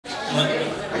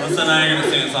Melissa and I are going to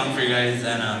sing a song for you guys,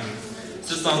 and it's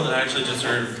a song that I actually just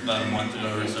heard about a month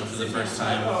ago or so for the first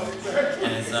time,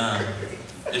 and it's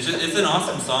an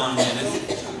awesome song,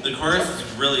 and the chorus is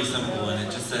really simple, and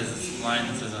it just says this line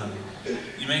that says,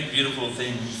 you make beautiful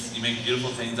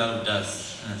things out of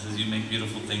dust, and it says you make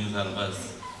beautiful things out of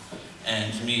us,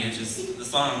 and to me, the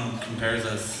song compares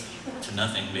us to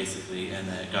nothing, basically, and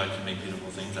that God can make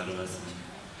beautiful things out of us.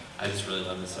 I just really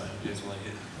love this song. I hope you guys will like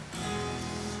it.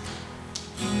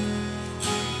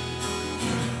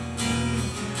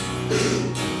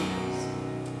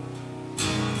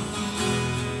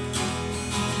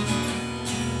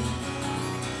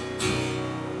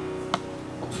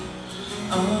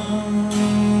 All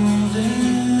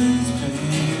this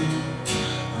pain,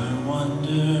 I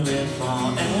wonder if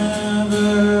I'll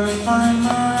ever find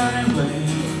my way.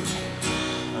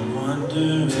 I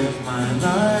wonder if my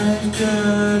life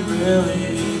could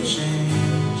really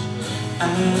change at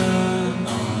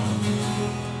all.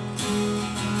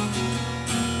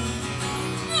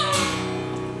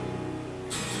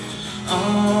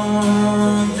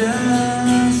 All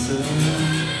this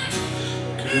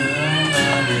girl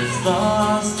that is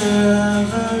lost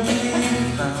ever be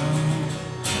found.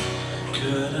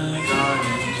 Could a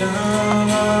garden come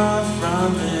up from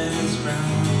this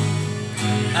ground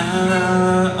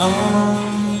at all?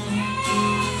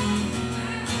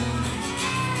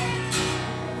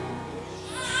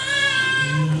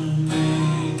 You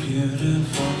make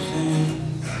beautiful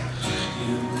things.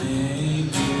 You make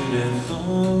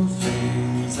beautiful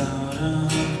things out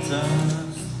of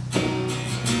dust.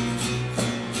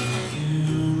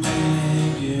 You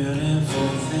make beautiful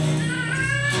things.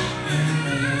 You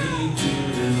make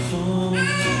beautiful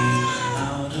things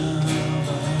out of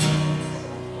us.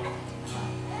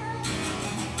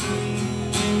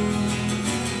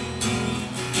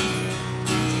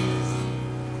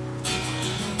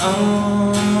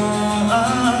 All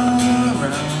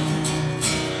around,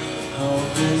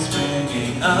 hope is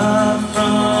springing up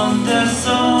from this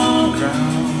old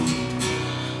ground.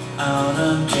 Out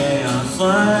of chaos,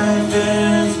 life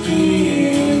is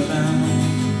being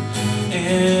found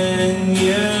in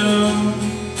you.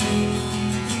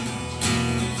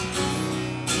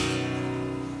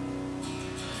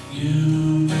 You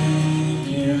make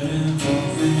beautiful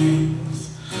things.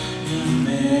 You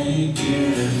make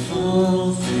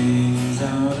beautiful things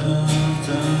out of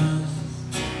dust.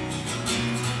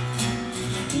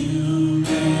 You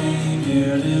make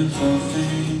beautiful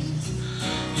things.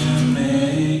 You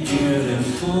make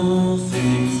beautiful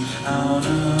things out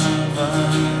of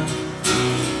us.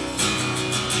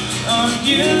 Oh,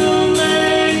 you